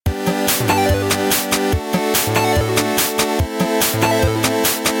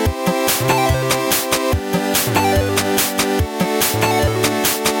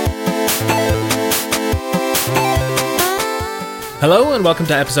Hello and welcome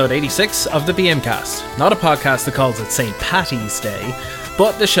to episode 86 of the BM Cast. Not a podcast that calls it St. Paddy's Day,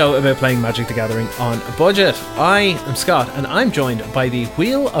 but the show about playing Magic the Gathering on a budget. I am Scott and I'm joined by the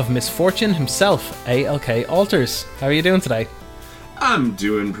Wheel of Misfortune himself, ALK Alters. How are you doing today? I'm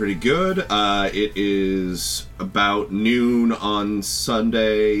doing pretty good. It is about noon on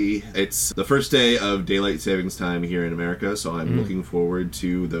Sunday. It's the first day of daylight savings time here in America, so I'm looking forward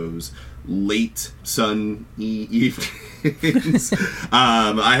to those late sun evenings.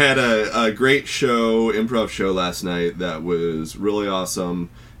 I had a great improv show last night that was really awesome.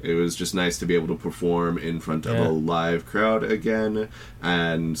 It was just nice to be able to perform in front of a live crowd again,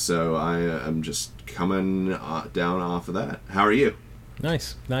 and so I am just coming down off of that. How are you?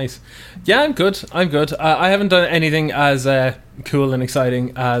 Nice. Yeah, I'm good. I haven't done anything as cool and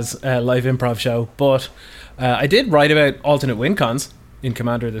exciting as a live improv show, but I did write about alternate win cons in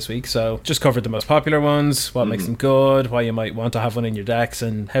Commander this week, so just covered the most popular ones, what makes them good, why you might want to have one in your decks,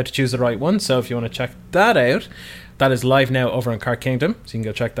 and how to choose the right one. So if you want to check that out, that is live now over on Card Kingdom, so you can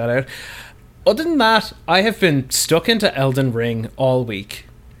go check that out. Other than that, I have been stuck into Elden Ring all week.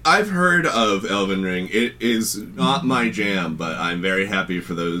 I've heard of Elden Ring. It is not my jam, but I'm very happy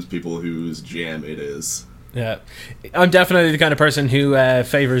for those people whose jam it is. Yeah, I'm definitely the kind of person who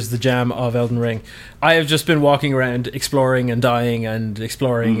favours the jam of Elden Ring. I have just been walking around exploring and dying and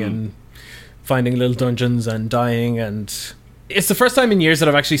exploring and finding little dungeons and dying, and it's the first time in years that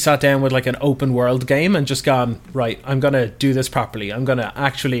I've actually sat down with like an open world game and just gone, right, I'm going to do this properly. I'm going to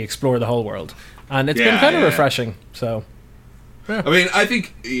actually explore the whole world. And it's been kind of refreshing, so... Yeah. I mean, I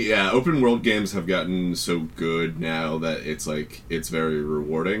think, open world games have gotten so good now that it's very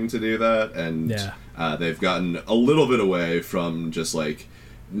rewarding to do that, and they've gotten a little bit away from just like,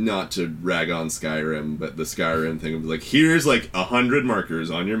 not to rag on Skyrim, but the Skyrim thing of like, here's like 100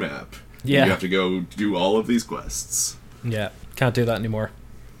 markers on your map. Yeah. You have to go do all of these quests. Yeah, can't do that anymore.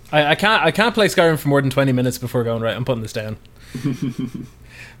 I can't play Skyrim for more than 20 minutes before going, right, I'm putting this down.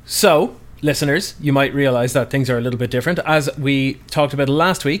 So... listeners, you might realise that things are a little bit different. As we talked about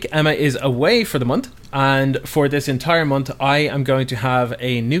last week, Emma is away for the month, and for this entire month I am going to have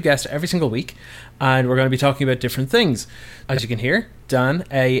a new guest every single week, and we're going to be talking about different things. As you can hear, Dan,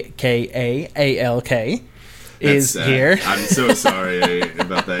 aka ALK, is here. I'm so sorry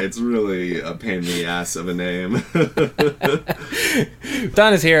about that. It's really a pain in the ass of a name.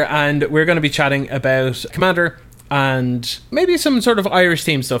 Dan is here, and we're going to be chatting about Commander and maybe some sort of Irish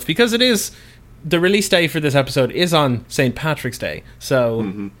themed stuff, because it is the release day for this episode is on St. Patrick's Day,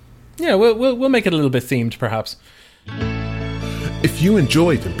 so we'll make it a little bit themed perhaps. If you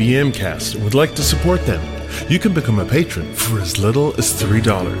enjoy the BM Cast and would like to support them, you can become a patron for as little as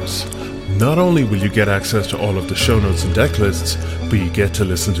 $3. Not only will you get access to all of the show notes and deck lists, but you get to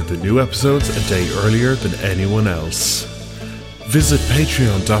listen to the new episodes a day earlier than anyone else. Visit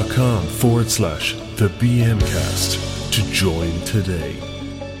patreon.com/The BMcast to join today.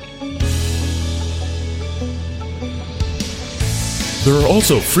 There are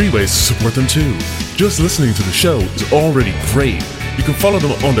also free ways to support them too. Just listening to the show is already great. You can follow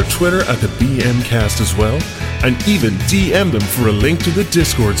them on their Twitter at the BMcast as well, and even DM them for a link to the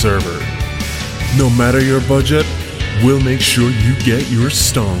Discord server. No matter your budget, we'll make sure you get your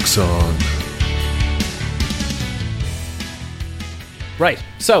stonks on. Right,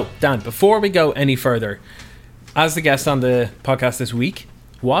 so Dan, before we go any further, as the guest on the podcast this week,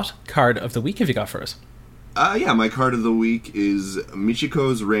 what card of the week have you got for us? My card of the week is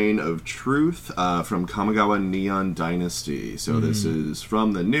Michiko's Reign of Truth from Kamigawa Neon Dynasty. So this is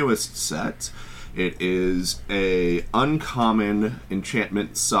from the newest set. It is a uncommon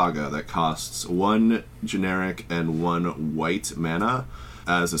enchantment saga that costs 1 generic and 1 white mana.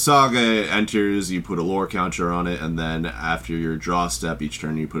 As a saga, it enters, you put a lore counter on it, and then after your draw step each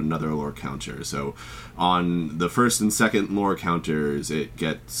turn, you put another lore counter. So on the first and second lore counters, it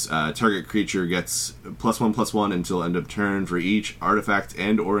gets target creature gets +1/+1 until end of turn for each artifact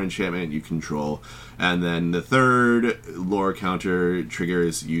and or enchantment you control. And then the third lore counter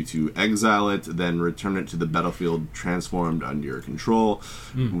triggers you to exile it, then return it to the battlefield transformed under your control,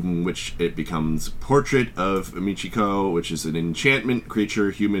 which it becomes Portrait of Michiko, which is an enchantment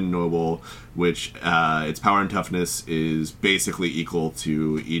creature, human noble, which its power and toughness is basically equal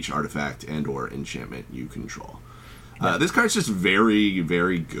to each artifact and or enchantment you control. This card's just very,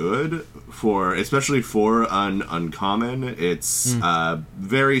 very good, especially for an uncommon. It's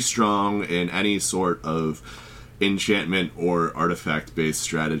very strong in any sort of enchantment or artifact-based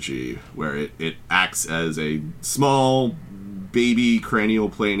strategy, where it acts as a small baby cranial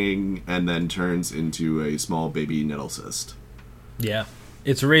planing and then turns into a small baby nettle cyst. Yeah,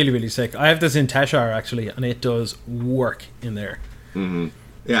 it's really, really sick. I have this in Teshar, actually, and it does work in there. Mm-hmm.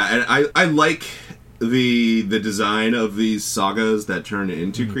 Yeah, and I like the design of these sagas that turn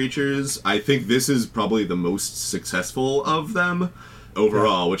into creatures. I think this is probably the most successful of them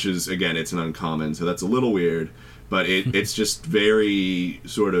overall, which is, again, it's an uncommon, so that's a little weird. But it's just very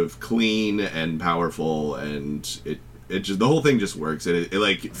sort of clean and powerful, and it just, the whole thing just works. And it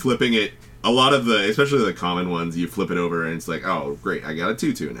like flipping it, a lot of the, especially the common ones, you flip it over and it's like, oh great, I got a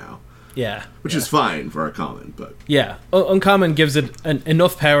 2/2 now. Yeah, which is fine for a common, but yeah, uncommon gives it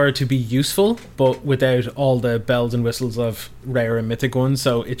enough power to be useful, but without all the bells and whistles of rare and mythic ones.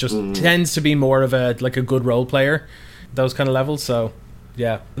 So it just tends to be more of a good role player, those kind of levels. So.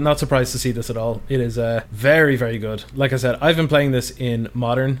 Yeah, not surprised to see this at all. It is very, very good. Like I said, I've been playing this in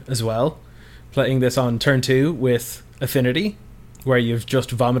Modern as well. Playing this on turn 2 with Affinity, where you've just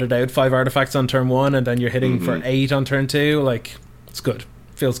vomited out 5 artifacts on turn 1 and then you're hitting for 8 on turn 2. Like, it's good.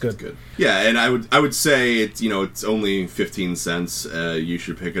 Feels good. Good. Yeah, and I would say it's, it's only 15 cents. You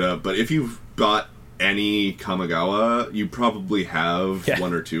should pick it up. But if you've got any Kamigawa, you probably have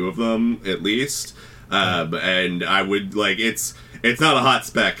 1 or 2 of them at least. And I would it's not a hot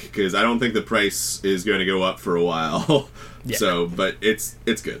spec because I don't think the price is going to go up for a while. Yeah. So, but it's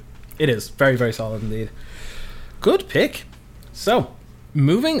good. It is very, very solid indeed. Good pick. So,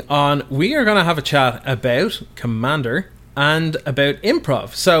 moving on, we are going to have a chat about Commander and about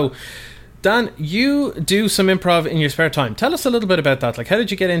improv. So, Dan, you do some improv in your spare time. Tell us a little bit about that. Like, how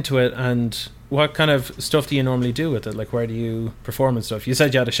did you get into it, and what kind of stuff do you normally do with it? Like, where do you perform and stuff? You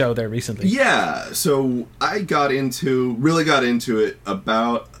said you had a show there recently. Yeah, so I really got into it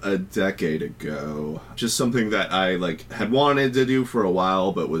about a decade ago. Just something that I, had wanted to do for a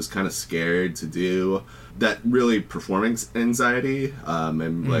while, but was kind of scared to do. That really performance anxiety.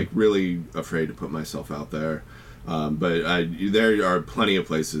 I'm, really afraid to put myself out there. But there are plenty of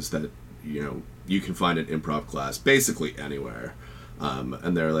places that you can find an improv class basically anywhere.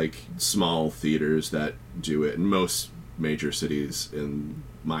 And they're small theaters that do it in most major cities and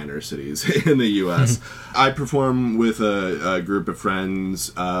minor cities in the U.S. I perform with a group of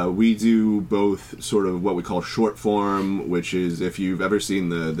friends. We do both sort of what we call short form, which is, if you've ever seen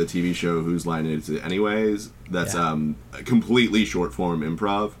the TV show Whose Line Is It Anyways, that's completely short form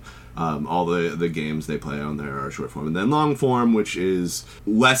improv. All the games they play on there are short form. And then long form, which is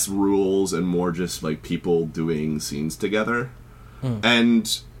less rules and more just people doing scenes together.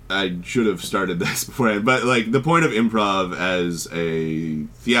 And I should have started this beforehand, but the point of improv as a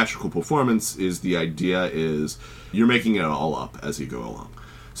theatrical performance is, the idea is you're making it all up as you go along.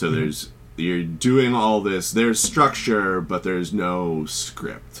 So you're doing all this, there's structure, but there's no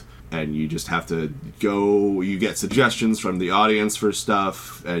script. And you just have to go, you get suggestions from the audience for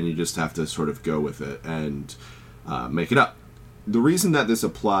stuff, and you just have to sort of go with it and make it up. The reason that this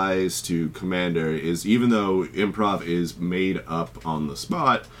applies to Commander is, even though improv is made up on the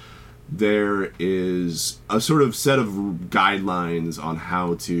spot, there is a sort of set of guidelines on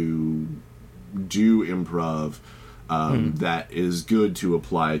how to do improv that is good to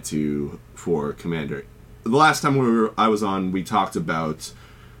apply to for Commander. The last time I was on, we talked about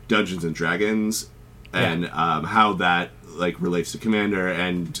Dungeons and Dragons and how that relates to Commander,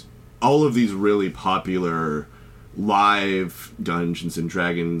 and all of these really popular live Dungeons and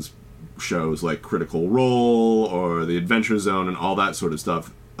Dragons shows like Critical Role or the Adventure Zone and all that sort of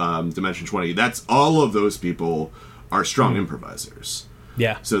stuff, Dimension 20, that's all of those people are strong improvisers.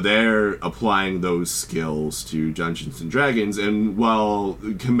 Yeah. So they're applying those skills to Dungeons and Dragons, and while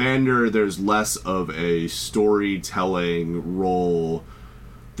Commander, there's less of a storytelling role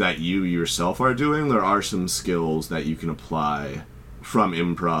that you yourself are doing, there are some skills that you can apply from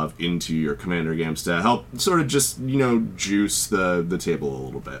improv into your Commander games to help sort of just, juice the table a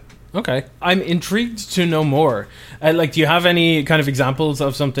little bit. Okay. I'm intrigued to know more. Do you have any kind of examples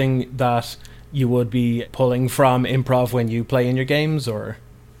of something that you would be pulling from improv when you play in your games, or?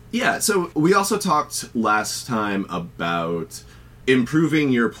 Yeah, so we also talked last time about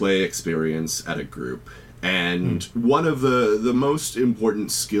improving your play experience at a group. And one of the most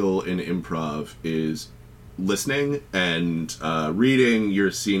important skill in improv is listening and reading your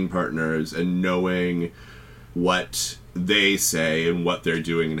scene partners and knowing what they say and what they're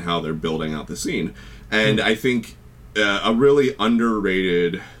doing and how they're building out the scene. And I think a really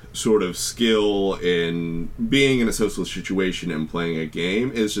underrated sort of skill in being in a social situation and playing a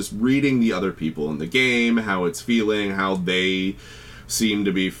game is just reading the other people in the game, how it's feeling, how they seem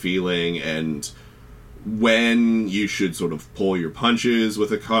to be feeling, and when you should sort of pull your punches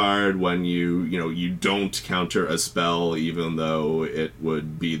with a card, when you don't counter a spell even though it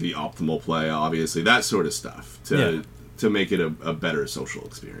would be the optimal play, obviously, that sort of stuff to make it a better social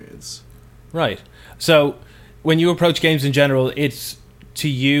experience. Right. So when you approach games in general, it's, to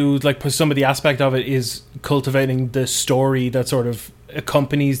you, like, some of the aspect of it is cultivating the story that sort of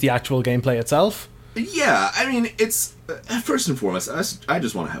accompanies the actual gameplay itself. Yeah, I mean, it's first and foremost, I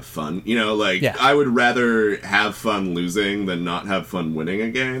just want to have fun. Yeah. I would rather have fun losing than not have fun winning a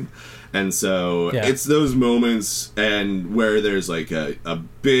game. And so it's those moments and where there's like a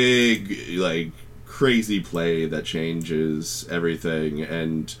big, like, crazy play that changes everything.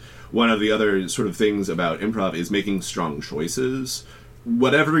 And one of the other sort of things about improv is making strong choices.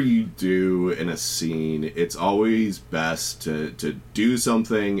 Whatever you do in a scene, it's always best to do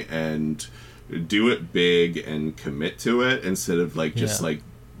something and do it big and commit to it instead of just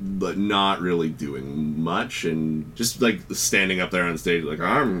not really doing much and just like standing up there on stage like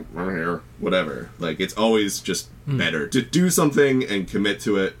I'm here, whatever. Like, it's always just better to do something and commit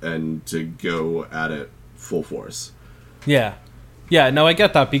to it and to go at it full force. Yeah, no, I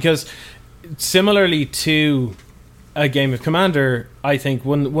get that, because similarly to a game of Commander, I think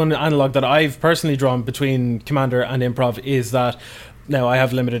one analog that I've personally drawn between Commander and improv is that, now I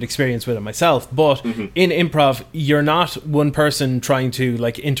have limited experience with it myself, but in improv, you're not one person trying to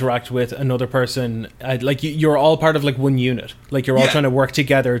like interact with another person. Like, you're all part of like one unit. Like, you're all trying to work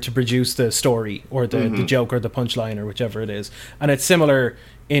together to produce the story or the joke or the punchline or whichever it is. And it's similar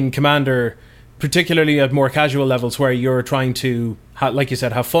in Commander, particularly at more casual levels where you're trying to, like you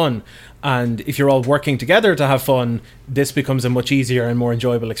said, have fun. And if you're all working together to have fun, this becomes a much easier and more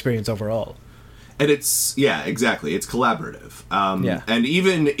enjoyable experience overall. And it's, exactly. It's collaborative. And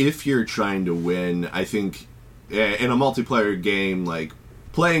even if you're trying to win, I think in a multiplayer game, like,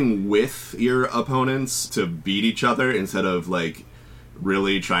 playing with your opponents to beat each other instead of like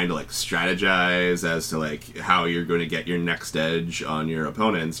really trying to like strategize as to like how you're going to get your next edge on your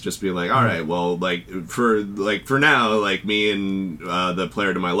opponents, just be like, all right, well, like for now, like, me and the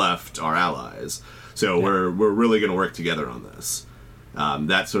player to my left are allies, so we're really going to work together on this.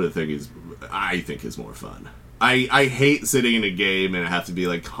 That sort of thing I think is more fun. I hate sitting in a game and I have to be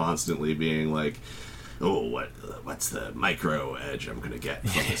like constantly being like, oh, what's the micro edge I'm going to get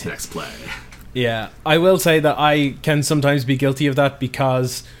from this next play? Yeah, I will say that I can sometimes be guilty of that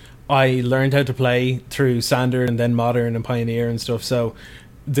because I learned how to play through Standard and then Modern and Pioneer and stuff, so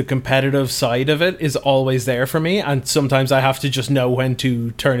the competitive side of it is always there for me, and sometimes I have to just know when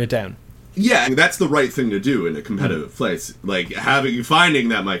to turn it down. Yeah, that's the right thing to do in a competitive place. Like, finding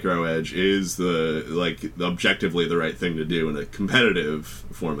that micro edge is objectively the right thing to do in a competitive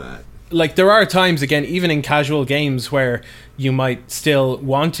format. Like, there are times, again, even in casual games, where you might still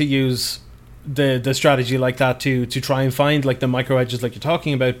want to use the strategy like that to try and find like the micro edges like you're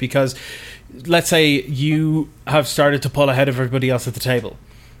talking about, because let's say you have started to pull ahead of everybody else at the table.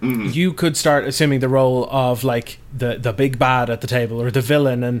 You could start assuming the role of like the big bad at the table or the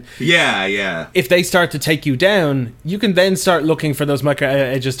villain, and if they start to take you down, you can then start looking for those micro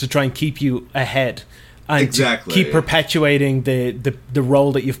edges to try and keep you ahead and to keep perpetuating the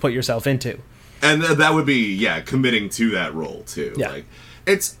role that you've put yourself into. And that would be committing to that role too. Like,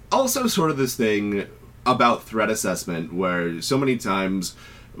 it's also sort of this thing about threat assessment where so many times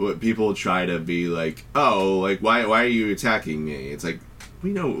people try to be like, oh, like, why are you attacking me? It's like, we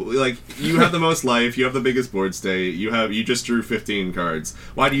know, like, you have the most life, you have the biggest board state, you just drew 15 cards.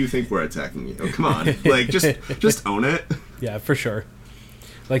 Why do you think we're attacking you? Oh, come on. Like, just own it. Yeah, for sure.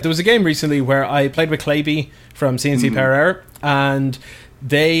 Like, there was a game recently where I played with Claby from CNC Power Hour, and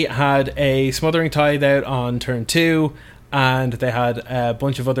they had a Smothering Tithe out on turn 2, and they had a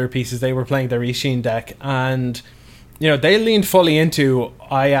bunch of other pieces. They were playing their Ishin deck, and they leaned fully into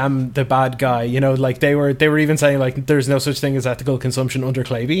I am the bad guy. Like, they were even saying like there's no such thing as ethical consumption under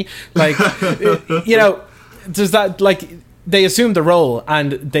Claby. Like, does that, like, they assumed the role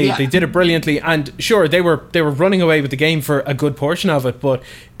and they did it brilliantly. And sure, they were running away with the game for a good portion of it, but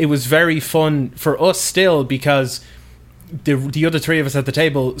it was very fun for us still because the other three of us at the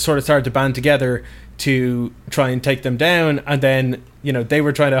table sort of started to band together to try and take them down, and then they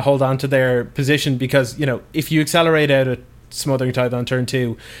were trying to hold on to their position because if you accelerate out a Smothering Tithe on turn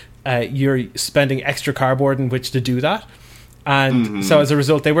 2, you're spending extra cardboard in which to do that, and so as a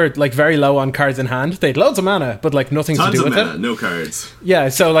result they were like very low on cards in hand. They had loads of mana but like nothing to do with it. No cards. Yeah,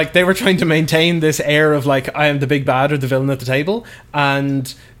 so like they were trying to maintain this air of like I am the big bad or the villain at the table,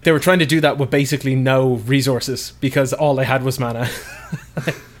 and they were trying to do that with basically no resources because all they had was mana.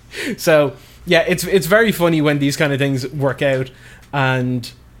 So yeah, it's very funny when these kind of things work out,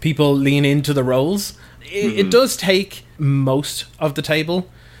 and people lean into the roles. It does take most of the table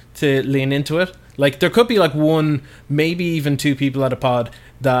to lean into it. Like, there could be like one, maybe even two people at a pod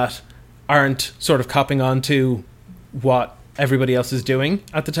that aren't sort of copping on to what everybody else is doing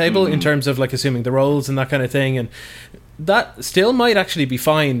at the table in terms of like assuming the roles and that kind of thing. And that still might actually be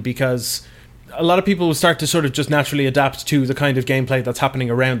fine, because a lot of people will start to sort of just naturally adapt to the kind of gameplay that's happening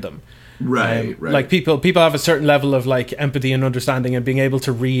around them. Right. Like people have a certain level of like empathy and understanding and being able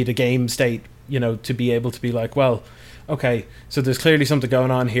to read a game state, you know, to be able to be like, well, okay, so there's clearly something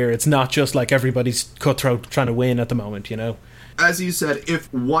going on here. It's not just like everybody's cutthroat trying to win at the moment, you know? As you said,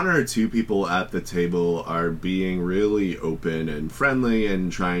 if one or two people at the table are being really open and friendly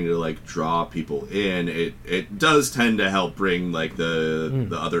and trying to like draw people in, it does tend to help bring like the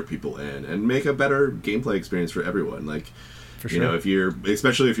other people in and make a better gameplay experience for everyone. Like, for sure. You know,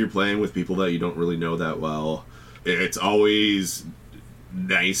 especially if you're playing with people that you don't really know that well, it's always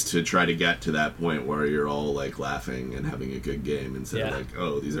nice to try to get to that point where you're all like laughing and having a good game instead of like,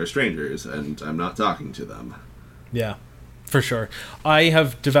 oh, these are strangers and I'm not talking to them. Yeah, for sure. I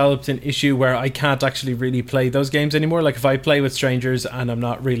have developed an issue where I can't actually really play those games anymore. Like, if I play with strangers and I'm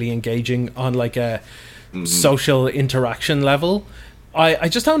not really engaging on like a social interaction level, I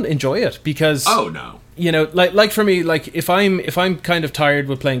just don't enjoy it, because you know, like for me, like if I'm kind of tired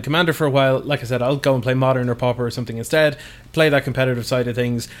with playing Commander for a while, like I said, I'll go and play Modern or Pauper or something instead, play that competitive side of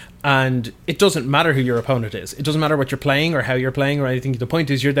things, and it doesn't matter who your opponent is. It doesn't matter what you're playing or how you're playing or anything. The point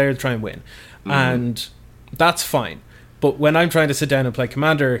is you're there to try and win. And that's fine. But when I'm trying to sit down and play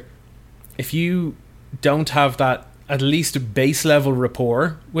Commander, if you don't have that at least base level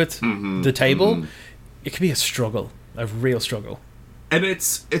rapport with the table, it can be a struggle, a real struggle. And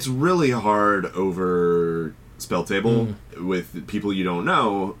it's really hard over spell table with people you don't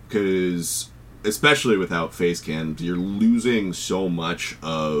know, because especially without face cams, you're losing so much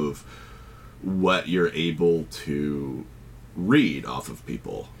of what you're able to read off of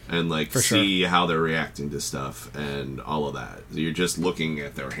people and like see how they're reacting to stuff and all of that. You're just looking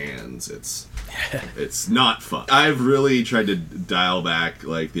at their hands. It's not fun. I've really tried to dial back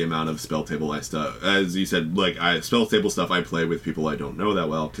like the amount of spell table stuff. As you said, like spell table stuff I play with people I don't know that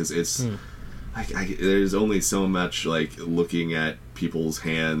well, because it's there's only so much like looking at people's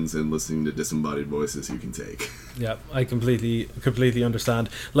hands and listening to disembodied voices you can take. Yeah, I completely understand.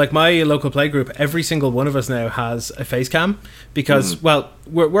 Like my local play group, every single one of us now has a face cam, because well,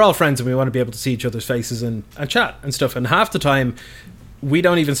 we're all friends and we want to be able to see each other's faces and chat and stuff, and half the time we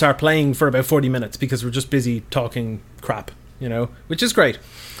don't even start playing for about 40 minutes because we're just busy talking crap, you know, which is great.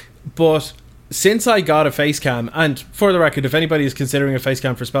 But since I got a face cam, and for the record, if anybody is considering a face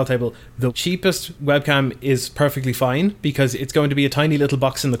cam for spell table, the cheapest webcam is perfectly fine, because it's going to be a tiny little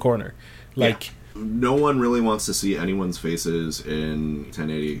box in the corner. Like, no one really wants to see anyone's faces in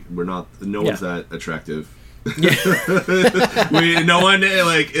 1080. No one's that attractive. No one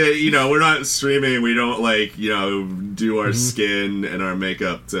like we're not streaming. We don't like do our skin and our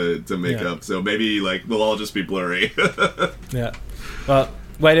makeup to make up. So maybe like we'll all just be blurry. Yeah. Well,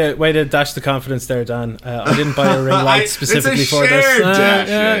 way to dash the confidence there, Dan. I didn't buy a ring light specifically for this.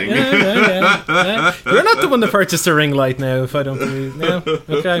 Yeah. You're not the one that purchased a ring light now, if I don't believe. No,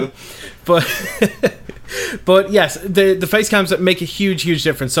 okay. But yes, the face cams that make a huge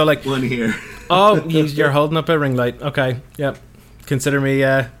difference. So like one here. Oh, you're holding up a ring light. Okay, yep. Consider me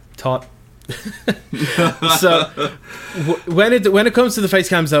taught. So when it comes to the face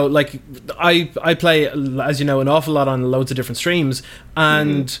cams though, like I play, as you know, an awful lot on loads of different streams,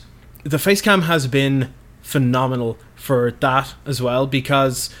 and the face cam has been phenomenal for that as well,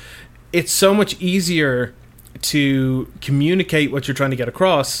 because it's so much easier to communicate what you're trying to get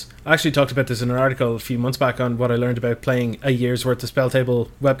across. I actually talked about this in an article a few months back on what I learned about playing a year's worth of spell table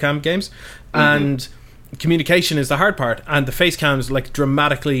webcam games, and communication is the hard part, and the face cams like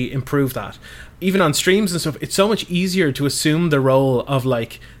dramatically improve that. Even on streams and stuff, it's so much easier to assume the role of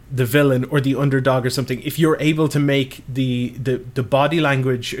like the villain or the underdog or something if you're able to make the body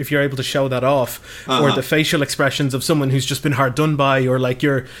language, if you're able to show that off, or the facial expressions of someone who's just been hard done by, or like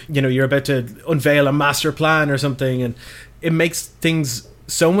you're about to unveil a master plan or something, and it makes things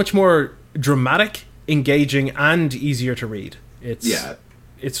so much more dramatic, engaging, and easier to read. It's a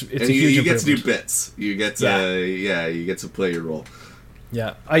huge you get to do bits. You get to you get to play your role.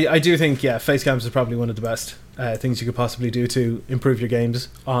 Yeah, I do think face cams is probably one of the best things you could possibly do to improve your games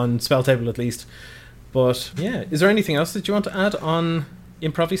on spell table at least. But yeah, is there anything else that you want to add on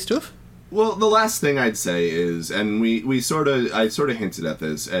improv stuff? Well, the last thing I'd say is, and I sort of hinted at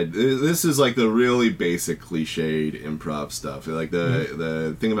this, and this is like the really basic cliched improv stuff. Like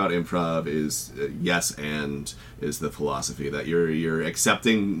the thing about improv is yes and is the philosophy that you're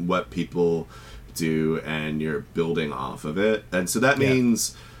accepting what people do and you're building off of it. And so that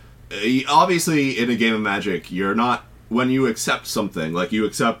means obviously in a game of Magic, you're not, when you accept something, like you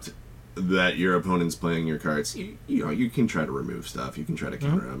accept that your opponent's playing your cards, you can try to remove stuff, you can try to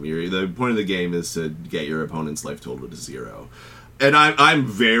counter them. The point of the game is to get your opponent's life total to 0. And I'm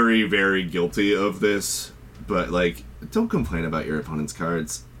very, very guilty of this, but like, don't complain about your opponent's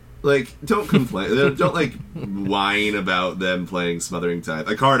cards. Like, don't complain. Don't like whine about them playing Smothering Tithe,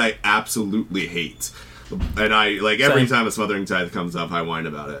 a card I absolutely hate. And I like every time a Smothering Tithe comes up, I whine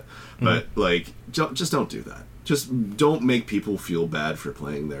about it. But like, just don't do that. Just don't make people feel bad for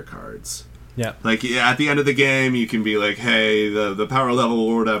playing their cards. Yeah. Like, at the end of the game, you can be like, hey, the power level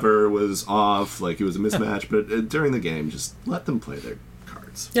or whatever was off, like it was a mismatch, but during the game, just let them play their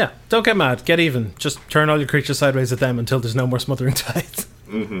cards. Yeah, don't get mad, get even. Just turn all your creatures sideways at them until there's no more Smothering Tithe.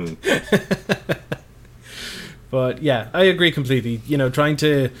 But yeah, I agree completely. You know, trying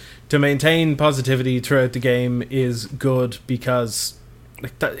to maintain positivity throughout the game is good because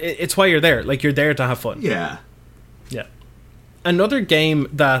like it's why you're there. Like, you're there to have fun. Yeah. Yeah. Another game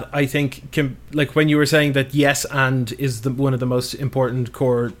that I think can, like when you were saying that yes and is one of the most important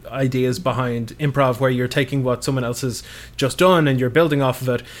core ideas behind improv, where you're taking what someone else has just done and you're building off of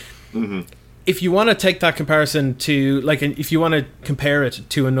it. If you want to take that comparison to, like, if you want to compare it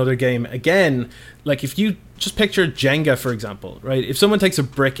to another game again, like if you just picture Jenga, for example, right? If someone takes a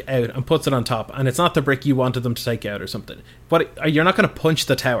brick out and puts it on top, and it's not the brick you wanted them to take out or something, but you're not going to punch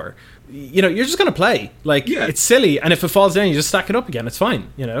the tower. You know, you're just going to play. Like, it's silly, and if it falls down, you just stack it up again. It's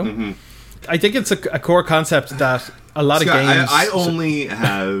fine, you know? I think it's a core concept that a lot Scott, of games... I only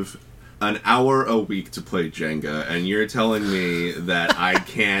have an hour a week to play Jenga, and you're telling me that I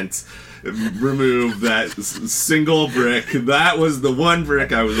can't remove that single brick. That was the one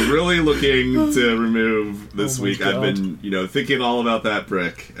brick I was really looking to remove this week. God. I've been, thinking all about that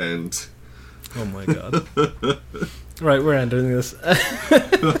brick, and... Oh my god. Right, we're ending this.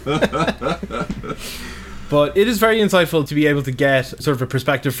 But it is very insightful to be able to get sort of a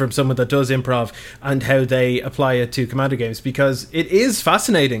perspective from someone that does improv and how they apply it to Commander games, because it is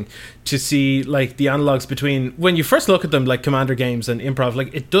fascinating to see like the analogs between, when you first look at them, like Commander games and improv,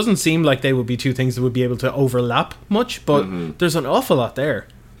 like it doesn't seem like they would be two things that would be able to overlap much, but there's an awful lot there.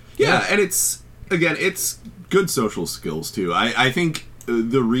 Yeah, and it's good social skills too. I think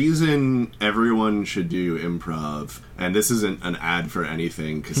the reason everyone should do improv, and this isn't an ad for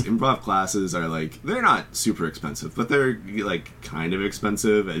anything, because improv classes are like, they're not super expensive, but they're like kind of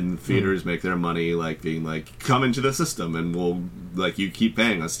expensive, and theaters make their money like being like, come into the system and we'll, like, you keep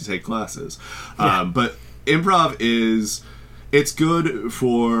paying us to take classes. But improv it's good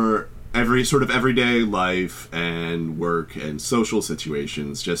for every sort of everyday life and work and social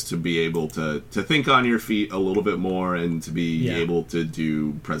situations, just to be able to think on your feet a little bit more and to be able to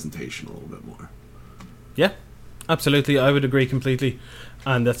do presentation a little bit more. Yeah, absolutely. I would agree completely.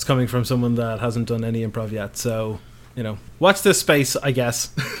 And that's coming from someone that hasn't done any improv yet. So, watch this space, I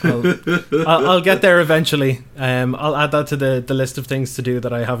guess. I'll get there eventually. I'll add that to the list of things to do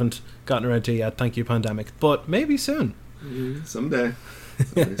that I haven't gotten around to yet. Thank you, pandemic. But maybe soon. Someday.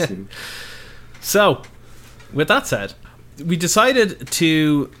 So, with that said, we decided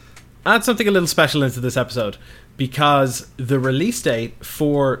to add something a little special into this episode, because the release date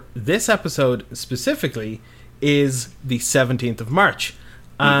for this episode specifically is the 17th of March.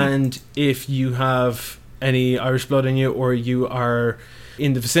 And if you have any Irish blood in you, or you are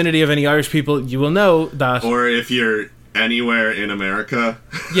in the vicinity of any Irish people, you will know that... Or if you're anywhere in America.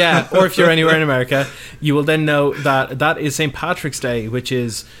 Yeah, or if you're anywhere in America, you will then know that that is St. Patrick's Day, which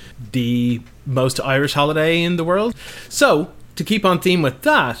is the most Irish holiday in the world. So, to keep on theme with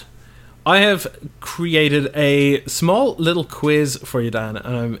that, I have created a small little quiz for you, Dan,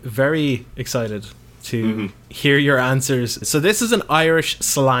 and I'm very excited to hear your answers. So this is an Irish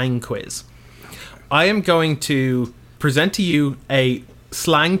slang quiz. I am going to present to you a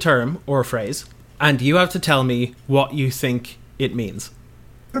slang term or a phrase, and you have to tell me what you think it means.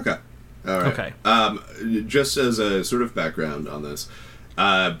 Okay. All right. Okay. Just as a sort of background on this,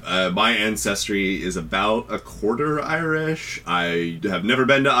 my ancestry is about a quarter Irish. I have never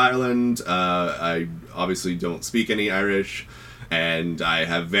been to Ireland. I obviously don't speak any Irish, and I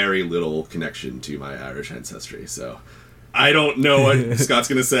have very little connection to my Irish ancestry. So I don't know what Scott's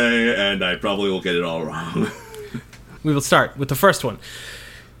going to say, and I probably will get it all wrong. We will start with the first one.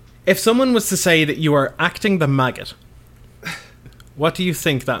 If someone was to say that you are acting the maggot, what do you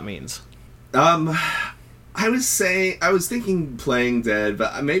think that means? I was thinking playing dead,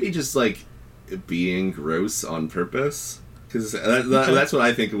 but maybe just like being gross on purpose. Because that's what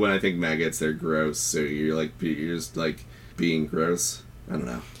I think when I think maggots. They're gross, so you're just like being gross. I don't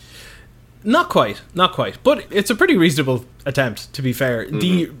know. Not quite. But it's a pretty reasonable attempt, to be fair. Mm-hmm.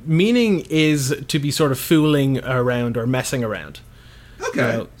 The meaning is to be sort of fooling around or messing around. Okay.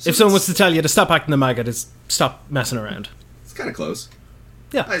 You know, so if someone was to tell you to stop acting a maggot, it's stop messing around. It's kind of close.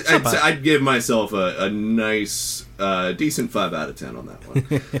 Yeah, I'd give myself a nice, decent 5 out of 10 on that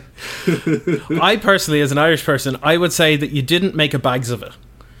one. I personally, as an Irish person, I would say that you didn't make a bags of it.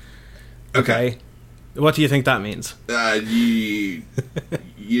 Okay. What do you think that means? You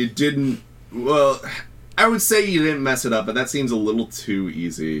didn't... Well, I would say you didn't mess it up, but that seems a little too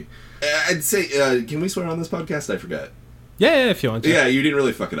easy. I'd say... can we swear on this podcast? I forget. Yeah, if you want to. Yeah, you didn't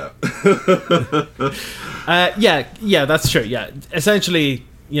really fuck it up. Yeah, that's true. Yeah, essentially,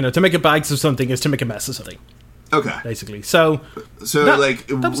 to make a bags of something is to make a mess of something. Okay. Basically, so that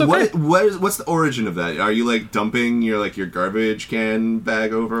was okay. What's the origin of that? Are you like dumping your garbage can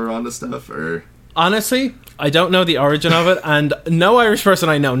bag over onto stuff, or? Honestly, I don't know the origin of it, and no Irish person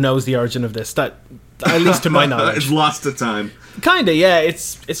I know knows the origin of this. That, at least to my knowledge, it's lost to time. Kinda, yeah.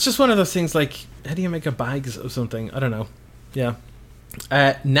 It's just one of those things. Like, how do you make a bags of something? I don't know. Yeah.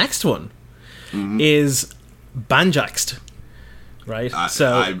 Next one is banjaxed, right?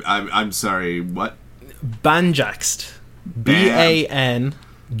 So I'm sorry. What? Banjaxed. BANJAXED.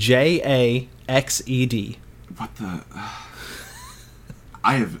 What the?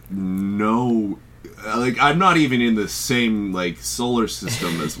 I have no. I'm not even in the same solar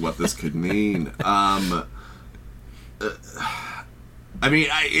system as what this could mean. I mean,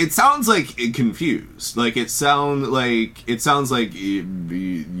 it sounds like confused. It sounds like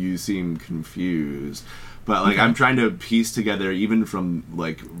you seem confused. But okay. I'm trying to piece together even from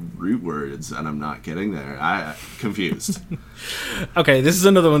root words, and I'm not getting there. I confused. Okay, this is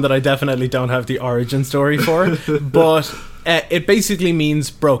another one that I definitely don't have the origin story for, but it basically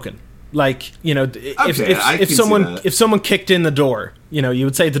means broken. If someone kicked in the door, you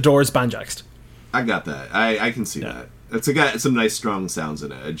would say the door is banjaxed. I got that. I can see that. It's got some nice strong sounds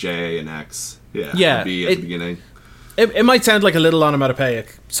in it. A J and X. Yeah. B at the beginning. It might sound like a little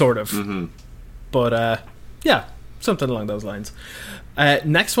onomatopoeic, sort of. Mm-hmm. But, something along those lines.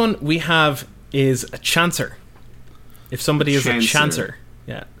 Next one we have is a chancer. If somebody is a chancer.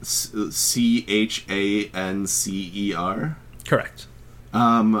 Yeah. CHANCER? Correct.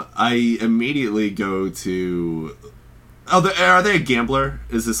 I immediately go to... are they a gambler?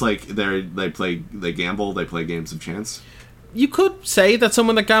 Is this they gamble, they play games of chance? You could say that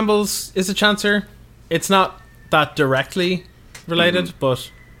someone that gambles is a chancer. It's not that directly related,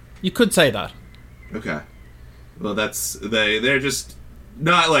 but you could say that. Okay. Well, they're just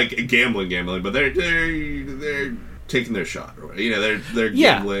not gambling, but they're taking their shot, or they're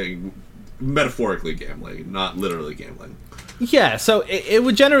gambling, metaphorically gambling, not literally gambling. Yeah, so it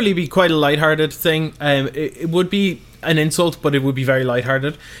would generally be quite a lighthearted thing. It would be an insult, but it would be very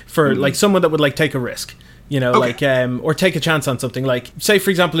lighthearted for someone that would take a risk, or take a chance on something. Say for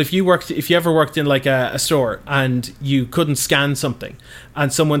example, if you ever worked in a store and you couldn't scan something,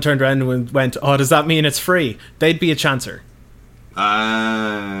 and someone turned around and went, "Oh, does that mean it's free?" They'd be a chancer.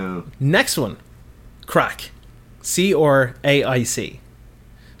 Next one, crack, CRAIC.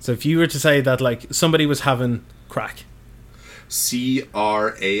 So if you were to say that somebody was having crack.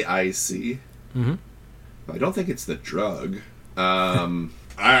 CRAIC. I don't think it's the drug. I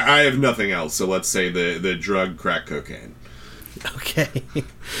have nothing else, so let's say the drug crack cocaine. Okay.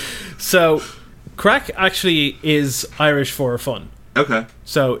 So, crack actually is Irish for fun. Okay.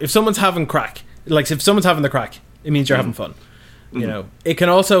 So, if someone's having crack, if someone's having the crack, it means you're having fun. It can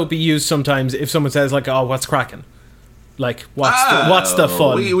also be used sometimes if someone says "Oh, what's cracking?" What's the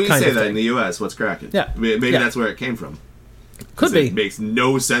fun? We kind say of that thing. in the U.S. What's cracking? Yeah. Maybe that's where it came from. Could be. It makes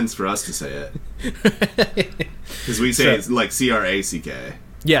no sense for us to say it. Because we say it's CRACK.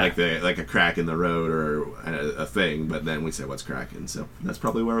 Yeah. Like a crack in the road or a thing, but then we say what's cracking. So that's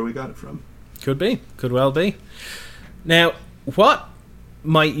probably where we got it from. Could be. Could well be. Now, what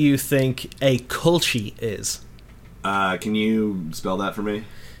might you think a culchie is? Can you spell that for me?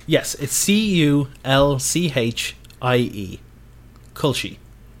 Yes, it's CULCHIE. Culchie.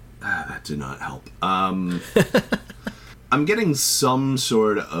 That did not help. I'm getting some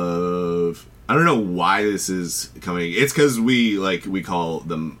sort of... I don't know why this is coming. It's because we call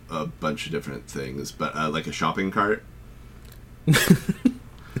them a bunch of different things, but like a shopping cart.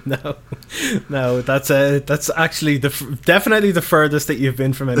 No. No, that's actually definitely the furthest that you've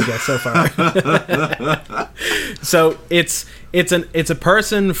been from any guess so far. So it's a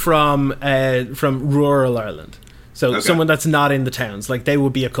person from rural Ireland. So someone that's not in the towns, like they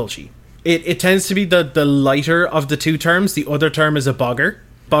would be a culchie. It tends to be the lighter of the two terms. The other term is a bogger.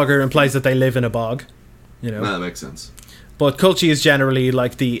 Bogger implies that they live in a bog. That makes sense. But culchie is generally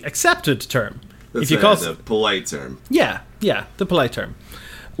like the accepted term. That's the polite term. Yeah, the polite term.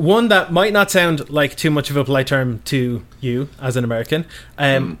 One that might not sound like too much of a polite term to you as an American.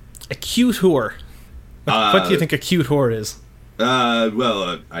 A cute whore. What do you think a cute whore is?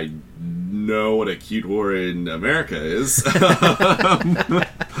 Well, I know what a cute whore in America is.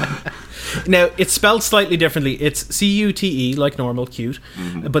 Now, it's spelled slightly differently. It's C-U-T-E, like normal, cute,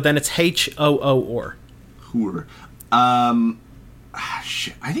 but then it's H-O-O-R. Whore.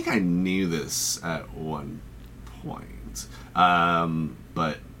 Shit, I think I knew this at one point,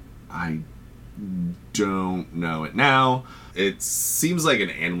 but I don't know it now. It seems like an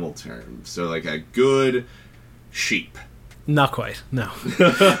animal term, so like a good sheep. Not quite, no.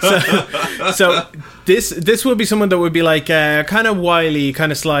 so this would be someone that would be like kind of wily,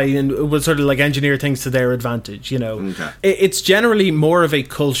 kind of sly, and would sort of like engineer things to their advantage, Okay. It's generally more of a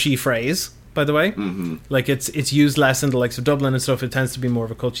culchie phrase, by the way. Like it's used less in the likes of Dublin and stuff. It tends to be more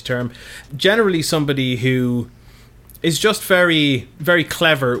of a culchie term. Generally somebody who is just very, very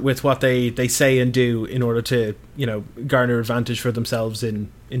clever with what they say and do in order to, garner advantage for themselves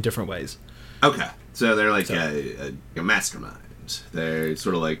in different ways. Okay. So they're like a mastermind. They're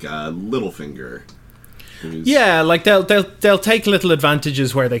sort of like Littlefinger. Yeah, like they'll take little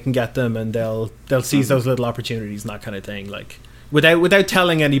advantages where they can get them, and they'll seize those little opportunities and that kind of thing. Like without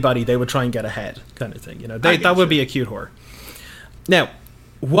telling anybody, they would try and get ahead, kind of thing. That would be a cute whore. Now,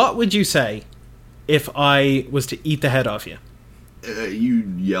 what would you say if I was to eat the head off you?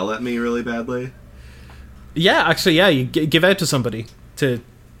 You yell at me really badly? Yeah, actually, yeah. You give out to somebody to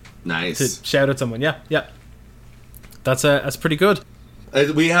shout at someone. Yeah. That's pretty good.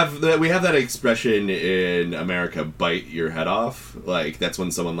 We have that expression in America, bite your head off. Like that's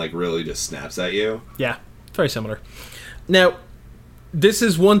when someone like really just snaps at you. Yeah, very similar. Now, this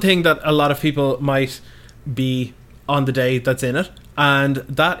is one thing that a lot of people might be on the day that's in it, and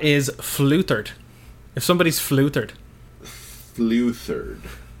that is fluthered. If somebody's fluthered. Fluthered.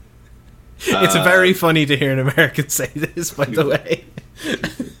 It's very funny to hear an American say this, by the way.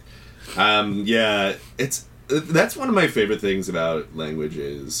 Yeah, that's one of my favorite things about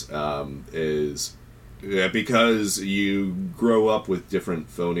languages, is because you grow up with different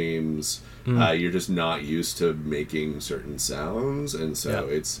phonemes, you're just not used to making certain sounds, and so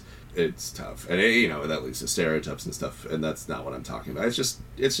it's tough. And that leads to stereotypes and stuff, and that's not what I'm talking about. It's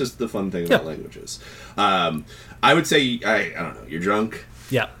just the fun thing about languages. I would say I don't know, you're drunk.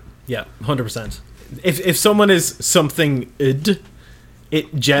 Yeah, 100%. If someone is something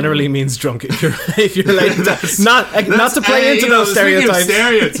it generally means drunk. If you're like not to play into those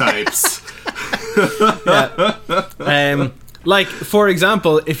stereotypes. Like, for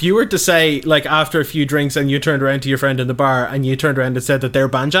example, if you were to say, like, after a few drinks and you turned around to your friend in the bar and you turned around and said that they're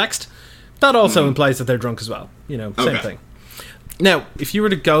banjaxed, that also implies that they're drunk as well. Same thing. Now, if you were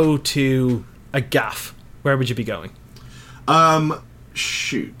to go to a gaff, where would you be going?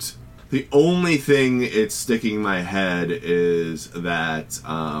 Shoot. The only thing it's sticking in my head is that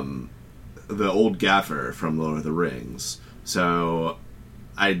the old gaffer from Lord of the Rings. So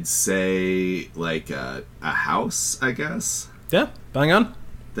I'd say like a house, I guess. Yeah, bang on.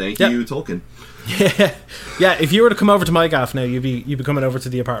 Thank you, Tolkien. Yeah. If you were to come over to my gaff now, you'd be coming over to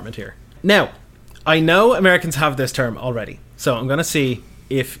the apartment here. Now, I know Americans have this term already, so I'm going to see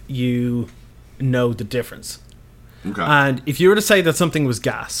if you know the difference. Okay. And if you were to say that something was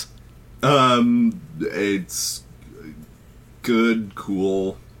gas, it's good,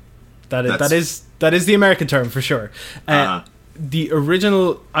 cool. That is the American term for sure. The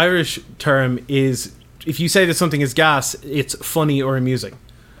original Irish term is, if you say that something is gas, it's funny or amusing.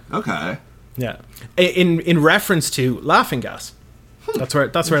 Okay. Yeah. In reference to laughing gas. That's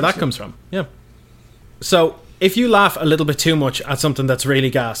where that comes from. Yeah. So if you laugh a little bit too much at something that's really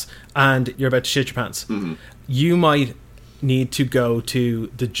gas and you're about to shit your pants, you might need to go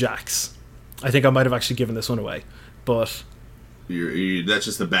to the Jacks. I think I might have actually given this one away, but that's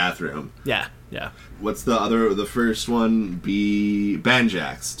just the bathroom. Yeah. What's the first one? Be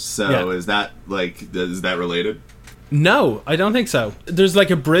banjaxed. So is that related? No, I don't think so. There's like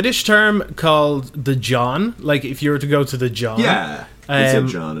a British term called the John. Like if you were to go to the John. Yeah, it's a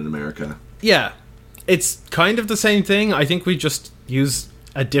John in America. Yeah, it's kind of the same thing. I think we just use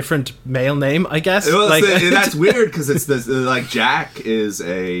a different male name, I guess. Well, like, that's weird because it's this, like, Jack is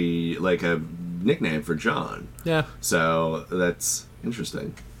a nickname for John. Yeah. So that's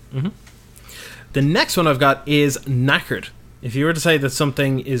interesting. Mm-hmm. The next one I've got is knackered. If you were to say that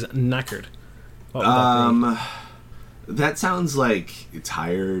something is knackered, what would that be? That sounds like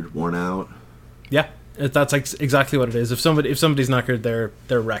tired, worn out. Yeah, that's exactly what it is. If somebody's knackered,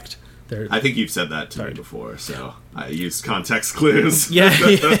 they're wrecked. I think you've said that to me before, so I use context clues. Yeah.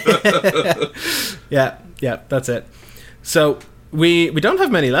 Yeah, that's it. So we don't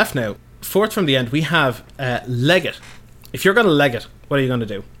have many left now. Fourth from the end, we have leg it. If you're going to leg it, what are you going to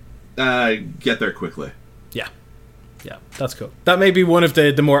do? Get there quickly. Yeah, that's cool. That may be one of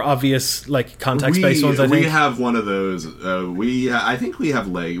the more obvious, like, context-based ones, I think. We have one of those. I think we have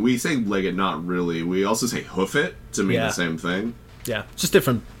leg. We say leg it, not really. We also say hoof it to mean the same thing. Yeah, just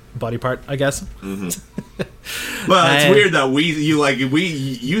different body part, I guess. Mm-hmm. Well, it's weird that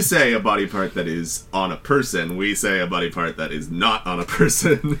you say a body part that is on a person. We say a body part that is not on a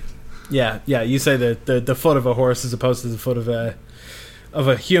person. Yeah. You say the foot of a horse as opposed to the foot of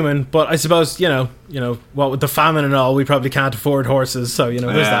a human, but I suppose you know what, with the famine and all, we probably can't afford horses, so there's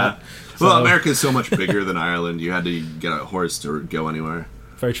that. Well, America is so much bigger than Ireland. You had to get a horse to go anywhere.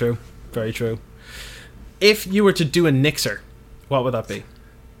 Very true. If you were to do a nixer, what would that be?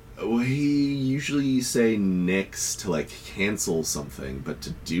 We usually say nix to, like, cancel something, but to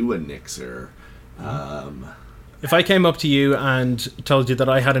do a nixer, if I came up to you and told you that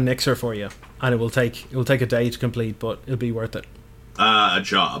I had a nixer for you, and it will take a day to complete, but it'll be worth it. A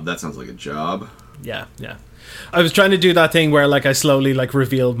job. That sounds like a job. Yeah. I was trying to do that thing where, like, I slowly, like,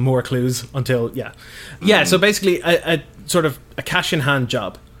 reveal more clues until So basically, a sort of a cash in hand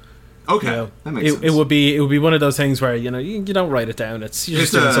job. Okay, that makes sense. It would be one of those things where you don't write it down. You're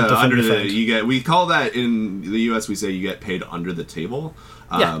just doing something under from your friend. we call that in the US. We say you get paid under the table.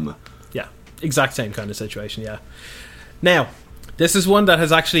 Yeah, exact same kind of situation. Yeah. Now, this is one that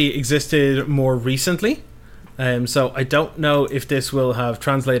has actually existed more recently. So I don't know if this will have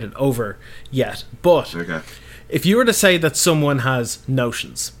translated over yet. But if you were to say that someone has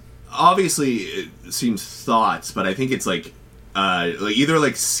notions, obviously it seems thoughts, but I think it's like either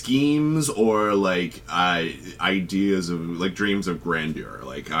like schemes or like ideas of, like, dreams of grandeur.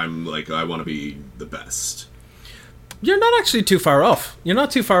 Like, I want to be the best. You're not actually too far off. You're not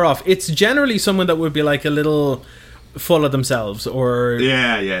too far off. It's generally someone that would be like a little full of themselves, or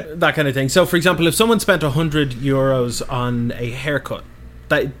that kind of thing. So, for example, if someone spent €100 on a haircut,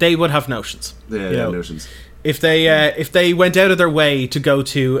 they would have notions. Notions. If they went out of their way to go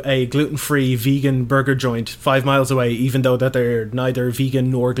to a gluten-free vegan burger joint 5 miles away, even though that they're neither vegan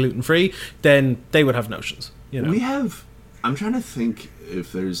nor gluten-free, then they would have notions. I'm trying to think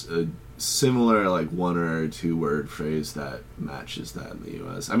if there's a similar, like, one or two word phrase that matches that in the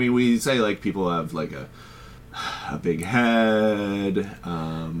US. I mean, we say, like, people have, like, a big head.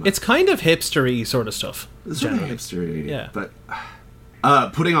 It's kind of hipstery sort of stuff. It's sort of hipstery, yeah. But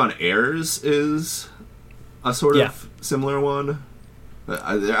putting on airs is a sort of similar one. But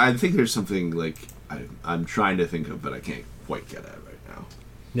I think there's something, like, I'm trying to think of, but I can't quite get at right now.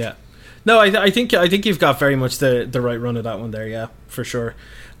 Yeah. No, I think you've got very much the right run of that one there, yeah, for sure.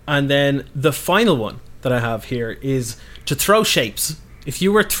 And then the final one that I have here is to throw shapes. If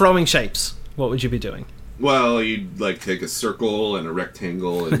you were throwing shapes, what would you be doing? Well, you'd, like, take a circle and a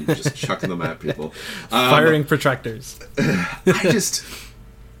rectangle and just chucking them at people. Firing protractors.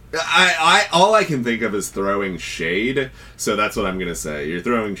 All I can think of is throwing shade, so that's what I'm gonna say. You're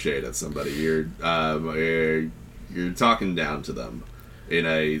throwing shade at somebody. You're talking down to them in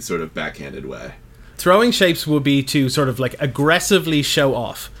a sort of backhanded way. Throwing shapes would be to sort of, like, aggressively show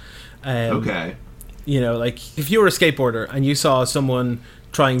off. Okay. Like, if you were a skateboarder and you saw someone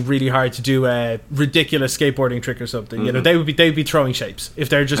trying really hard to do a ridiculous skateboarding trick or something, they'd be throwing shapes if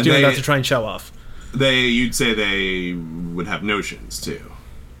they're just doing that to try and show off. You'd say they would have notions too.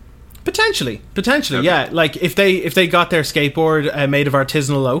 Potentially, yeah. Like, if they got their skateboard made of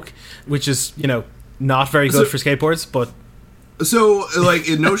artisanal oak, which is not very good for skateboards, but. So, like,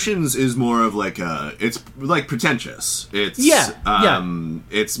 notions is more of, like, it's, like, pretentious. It's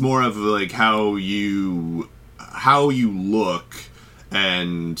it's more of, like, how you look,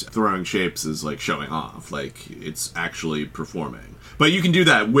 and throwing shapes is, like, showing off. Like, it's actually performing. But you can do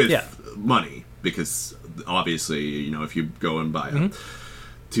that with money, because obviously, if you go and buy a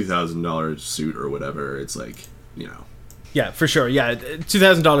 $2,000 suit or whatever, it's like, Yeah, for sure. Yeah,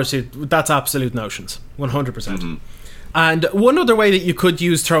 $2,000 suit, that's absolute notions. 100%. And one other way that you could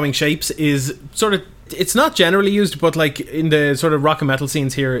use throwing shapes is sort of it's not generally used, but like in the sort of rock and metal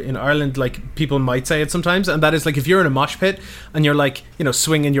scenes here in Ireland, like people might say it sometimes, and that is like if you're in a mosh pit and you're like, you know,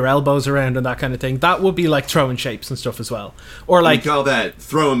 swinging your elbows around and that kind of thing, that would be like throwing shapes and stuff as well. Or like, we call that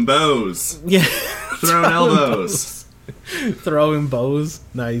throwing bows. Yeah. Throwing elbows. Throwing bows.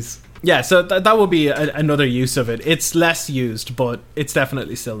 Nice. Yeah, so that would be another use of it. It's less used, but it's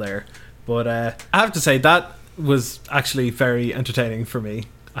definitely still there. But I have to say, that was actually very entertaining for me.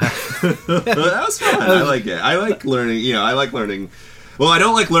 That was fun. I like it. I like learning. You know, I like learning. Well, I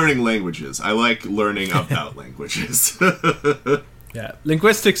don't like learning languages. I like learning about languages. Yeah,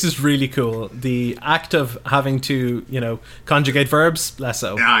 linguistics is really cool. The act of having to, you know, conjugate verbs, less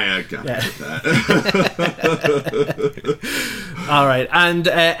so. I got that. All right, and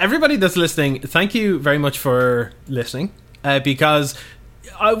everybody that's listening, thank you very much for listening, because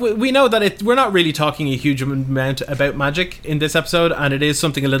we know that we're not really talking a huge amount about magic in this episode, and it is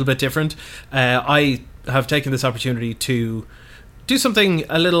something a little bit different. I have taken this opportunity to do something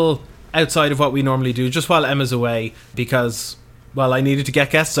a little outside of what we normally do, just while Emma's away, because, well, I needed to get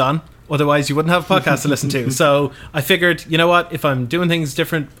guests on. Otherwise, you wouldn't have a podcast to listen to. So I figured, you know what? If I'm doing things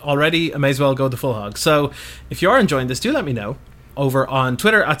different already, I may as well go the full hog. So if you are enjoying this, do let me know over on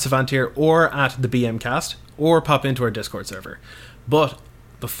Twitter at Savantier or at the BMcast, or pop into our Discord server. But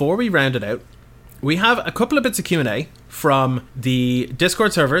before we round it out, we have a couple of bits of Q&A from the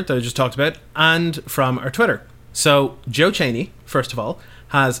Discord server that I just talked about and from our Twitter. So Joe Cheney, first of all,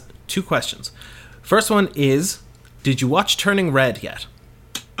 has 2 questions. First one is, did you watch Turning Red yet?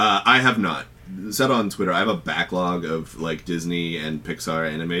 I have not. Said on Twitter, I have a backlog of like Disney and Pixar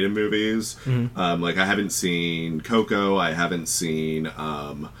animated movies. Mm-hmm. Like I haven't seen Coco, I haven't seen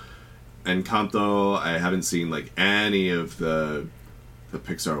Encanto, I haven't seen like any of the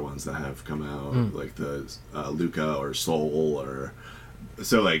Pixar ones that have come out, like the Luca or Soul or...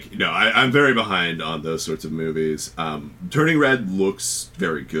 So, like, no, I'm very behind on those sorts of movies. Turning Red looks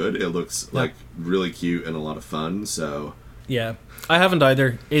very good. It looks, like, really cute and a lot of fun, so... Yeah, I haven't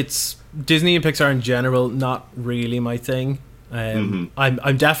either. It's Disney and Pixar in general, not really my thing.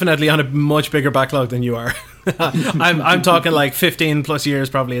 I'm definitely on a much bigger backlog than you are. I'm talking, like, 15 plus years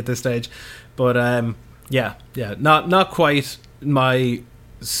probably at this stage. But, yeah, not quite my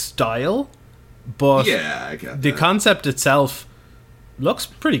style, but yeah, I get the concept itself looks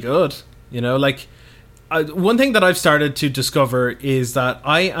pretty good, you know. Like, one thing that I've started to discover is that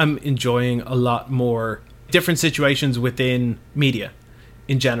I am enjoying a lot more different situations within media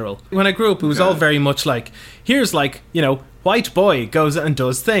in general. When I grew up, it was all very much like, here's like, you know, white boy goes and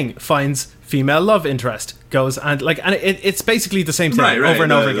does thing, finds female love interest, goes and like, and it's basically the same thing over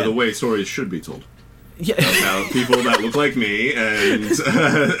and over again. The way stories should be told. Yeah. About people that look like me and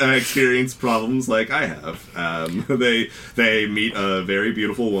experience problems like I have. They meet a very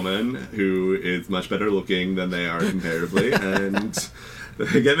beautiful woman who is much better looking than they are comparatively, and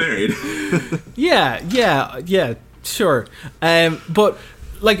they get married. Yeah, sure. But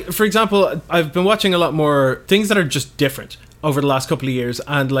like, for example, I've been watching a lot more things that are just different over the last couple of years,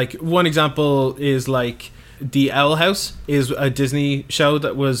 and like one example is like The Owl House is a Disney show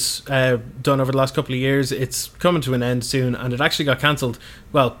that was done over the last couple of years. It's coming to an end soon, and it actually got cancelled,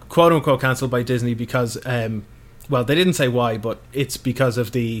 well, quote unquote cancelled by Disney because, well, they didn't say why, but it's because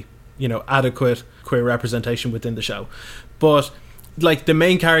of the, you know, adequate queer representation within the show. But like the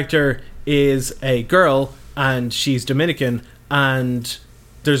main character is a girl and she's Dominican, and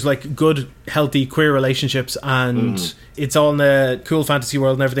there's like good, healthy queer relationships, and it's all in a cool fantasy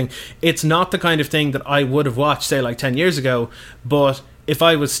world and everything. It's not the kind of thing that I would have watched, say, like 10 years ago. But if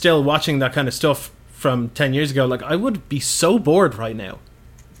I was still watching that kind of stuff from 10 years ago, like I would be so bored right now.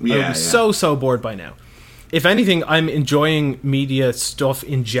 I would be so bored by now. If anything, I'm enjoying media stuff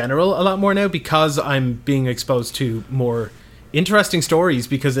in general a lot more now because I'm being exposed to more interesting stories,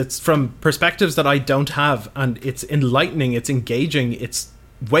 because it's from perspectives that I don't have, and it's enlightening, it's engaging, it's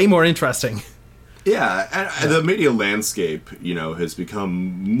way more interesting. Yeah, and the media landscape, you know, has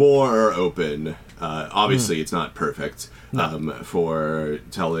become more open. Obviously, it's not perfect for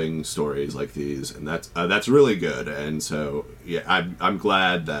telling stories like these, and that's really good. And so, yeah, I'm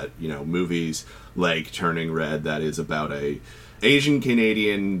glad that, you know, movies like Turning Red, that is about a Asian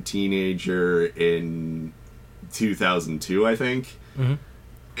Canadian teenager in 2002, I think.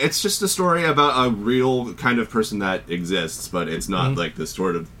 It's just a story about a real kind of person that exists, but it's not like the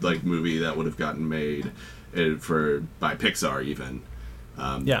sort of like movie that would have gotten made by Pixar even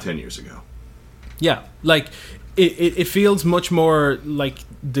 10 years ago. Yeah, like it feels much more like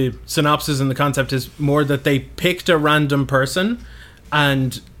the synopsis and the concept is more that they picked a random person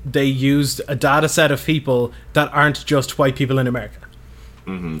and they used a data set of people that aren't just white people in America.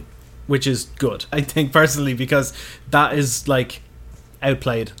 which is good, I think, personally, because that is, like,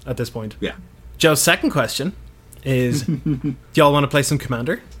 outplayed at this point. Yeah. Joe's second question is, do y'all want to play some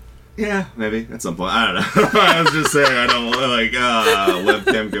Commander? Yeah, maybe at some point. I don't know. I was just saying, I don't like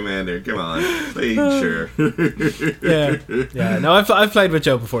webcam Commander. Come on, sure. Yeah. No, I've played with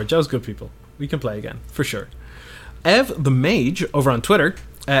Joe before. Joe's good people. We can play again for sure. Ev the Mage over on Twitter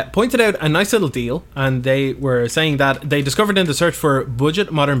pointed out a nice little deal, and they were saying that they discovered in the search for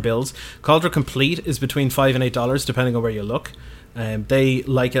budget modern builds, Cauldron Complete is between $5 and $8 depending on where you look. They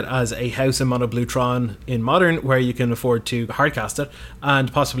like it as a house in Mono Blue Tron in Modern, where you can afford to hardcast it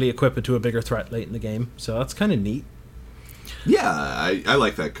and possibly equip it to a bigger threat late in the game. So that's kind of neat. Yeah, I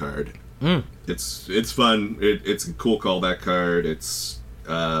like that card. It's fun. It's a cool callback card. It's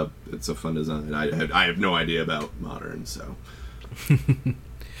a fun design. I have no idea about Modern, so.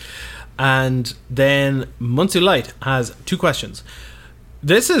 And then Munsu Light has 2 questions.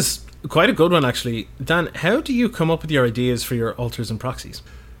 This is quite a good one, actually. Dan, how do you come up with your ideas for your altars and proxies?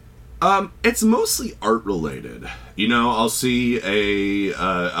 It's mostly art related. You know, I'll see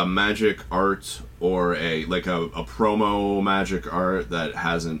a magic art or a promo magic art that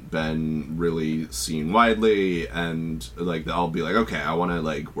hasn't been really seen widely, and like I'll be like, okay, I want to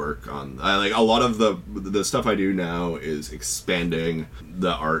like work on. A lot of the stuff I do now is expanding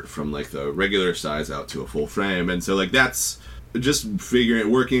the art from like the regular size out to a full frame, and so like that's. Just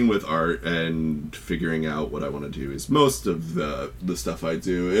working with art and figuring out what I want to do is most of the stuff I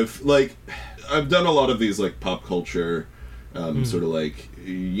do. If like I've done a lot of these like pop culture sort of like,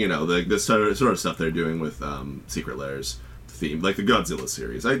 you know, like this sort of stuff they're doing with Secret Lairs theme, like the Godzilla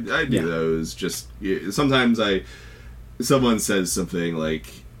series. I do those. Just sometimes someone says something like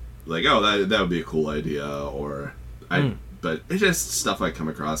oh that would be a cool idea, or but it's just stuff I come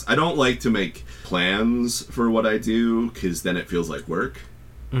across. I don't like to make plans for what I do, because then it feels like work.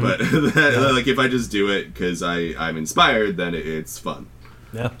 But like if I just do it because I'm inspired, then it's fun.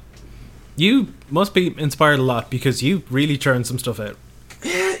 Yeah. You must be inspired a lot, because you really churn some stuff out.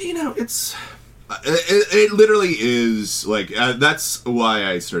 Yeah, you know, it literally is like that's why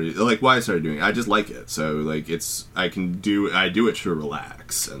I started doing it. I just like it. So like I do it to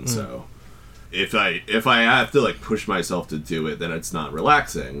relax, and so. If I have to like push myself to do it, then it's not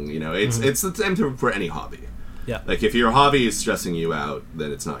relaxing. You know, it's the same for any hobby. Yeah. Like if your hobby is stressing you out,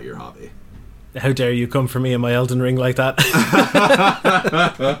 then it's not your hobby. How dare you come for me in my Elden Ring like that?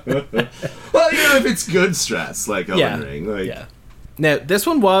 Well, you know, if it's good stress, like Elden Ring. Like. Yeah. Now, this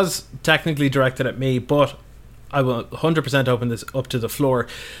one was technically directed at me, but I will 100% open this up to the floor.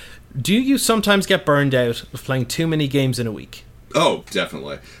 Do you sometimes get burned out of playing too many games in a week? Oh,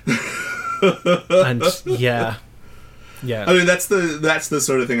 definitely. And yeah. I mean, that's the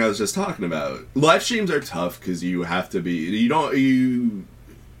sort of thing I was just talking about. Live streams are tough because you have to be.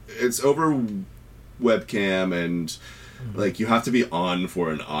 It's over webcam, and like you have to be on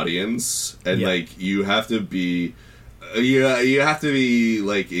for an audience, and like you have to be. You have to be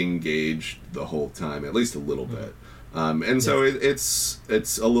like engaged the whole time, at least a little bit, and so it's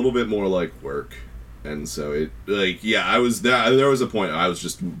a little bit more like work. And so it I was there was a point I was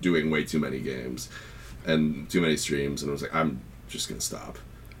just doing way too many games and too many streams, and I was like, I'm just gonna stop.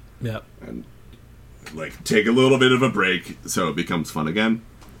 Yeah. And like take a little bit of a break so it becomes fun again.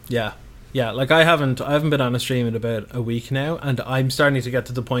 Yeah. Yeah, like I haven't been on a stream in about a week now, and I'm starting to get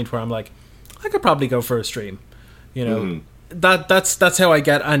to the point where I'm like, I could probably go for a stream. You know, that's how I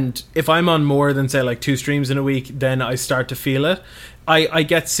get. And if I'm on more than say like 2 streams in a week, then I start to feel it. I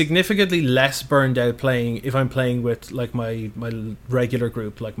get significantly less burned out playing if I'm playing with like my regular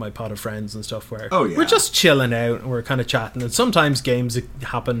group, like my pot of friends and stuff, where we're just chilling out and we're kind of chatting, and sometimes games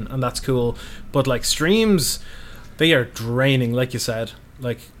happen and that's cool, but like streams, they are draining, like you said.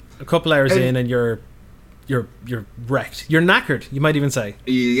 Like a couple hours in and you're wrecked, you're knackered, you might even say.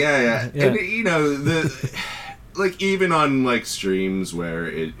 Yeah. And you know like even on like streams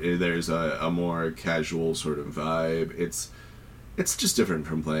where there's a more casual sort of vibe, it's just different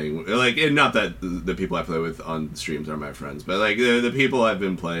from playing like, and not that the people I play with on streams are my friends, but like the people I've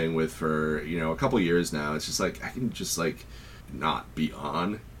been playing with for, you know, a couple years now. It's just like I can just like not be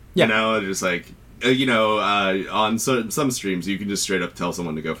on, you know, just like you know, on some streams you can just straight up tell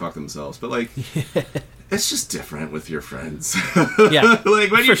someone to go fuck themselves, but like it's just different with your friends. Yeah,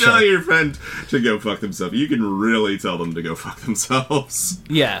 like when you tell your friend to go fuck themselves, you can really tell them to go fuck themselves.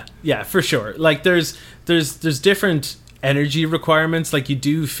 Yeah, for sure. Like there's different energy requirements. Like you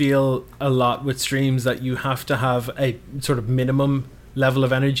do feel a lot with streams that you have to have a sort of minimum level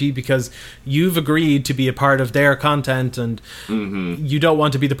of energy, because you've agreed to be a part of their content, and you don't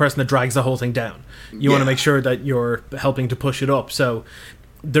want to be the person that drags the whole thing down. You want to make sure that you're helping to push it up. So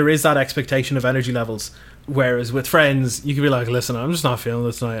there is that expectation of energy levels. Whereas with friends, you can be like, listen, I'm just not feeling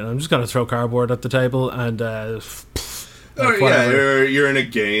this tonight, and I'm just going to throw cardboard at the table and you're in a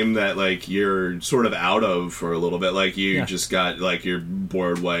game that like you're sort of out of for a little bit. Like you just got like your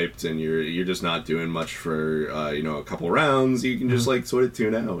board wiped, and you're just not doing much for a couple rounds. You can just like sort of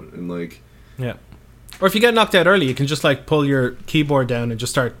tune out and like or if you get knocked out early, you can just like pull your keyboard down and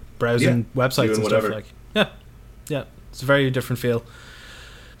just start browsing websites and whatever. stuff. Like it's a very different feel.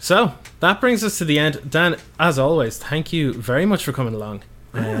 So that brings us to the end. Dan, as always, thank you very much for coming along.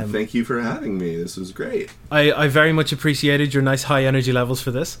 Thank you for having me. This was great. I very much appreciated your nice high energy levels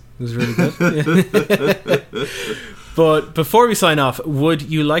for this. It was really good. But before we sign off, would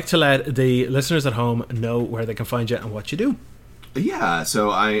you like to let the listeners at home know where they can find you and what you do? Yeah, so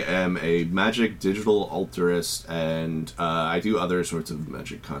I am a magic digital altarist, and I do other sorts of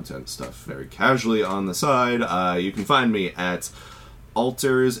magic content stuff very casually on the side. You can find me at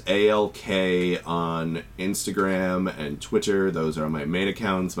Altars ALK on Instagram and Twitter. Those are my main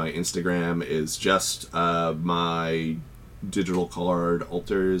accounts. My Instagram is just my digital card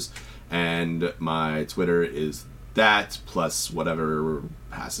Altars, and my Twitter is that plus whatever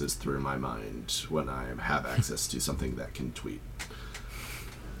passes through my mind when I have access to something that can tweet.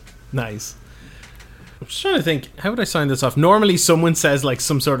 Nice. I'm just trying to think, how would I sign this off? Normally someone says like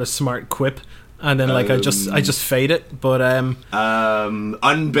some sort of smart quip, and then like I just fade it, but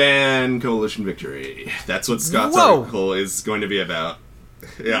unban Coalition Victory. That's what Scott's article is going to be about.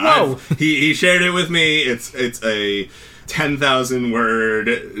 Yeah, he shared it with me. It's a 10,000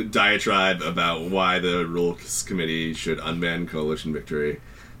 word diatribe about why the Rules Committee should unban Coalition Victory.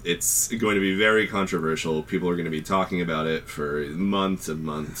 It's going to be very controversial. People are going to be talking about it for months and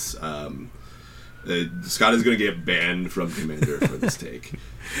months. Scott is going to get banned from Commander for this take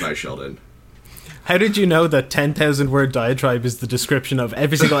by Sheldon. How did you know that 10,000 word diatribe is the description of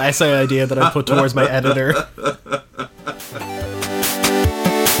every single essay idea that I put towards my editor?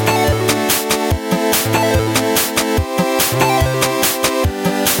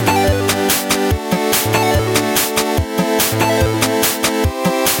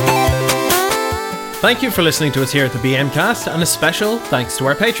 Thank you for listening to us here at the BM Cast, and a special thanks to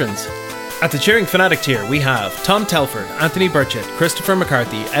our patrons. At the Cheering Fanatic tier, we have Tom Telford, Anthony Burchett, Christopher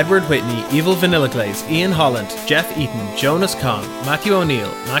McCarthy, Edward Whitney, Evil Vanilla Glaze, Ian Holland, Jeff Eaton, Jonas Kong, Matthew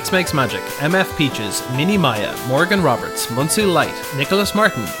O'Neill, Max Makes Magic, MF Peaches, Minnie Maya, Morgan Roberts, Munsu Light, Nicholas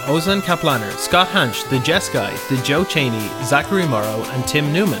Martin, Ozan Kaplaner, Scott Hansch, The Jess Guy, The Joe Cheney, Zachary Morrow, and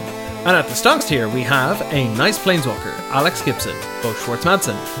Tim Newman. And at the Stonks tier, we have A Nice Planeswalker, Alex Gibson, Bo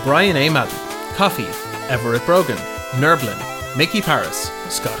Schwartz-Madsen, Brian A. Madden, Coffee, Everett Brogan, Nerblin, Mickey Paris,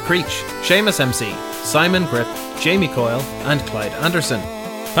 Scott Creech, Seamus MC, Simon Grip, Jamie Coyle, and Clyde Anderson.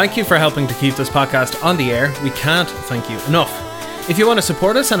 Thank you for helping to keep this podcast on the air. We can't thank you enough. If you want to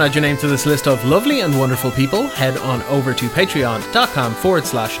support us and add your name to this list of lovely and wonderful people, head on over to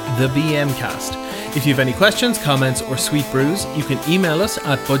patreon.com/thebmcast. If you have any questions, comments, or sweet brews, you can email us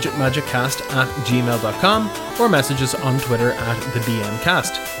at budgetmagiccast@gmail.com or message us on Twitter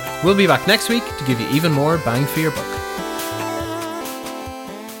 @thebmcast. We'll be back next week to give you even more bang for your buck.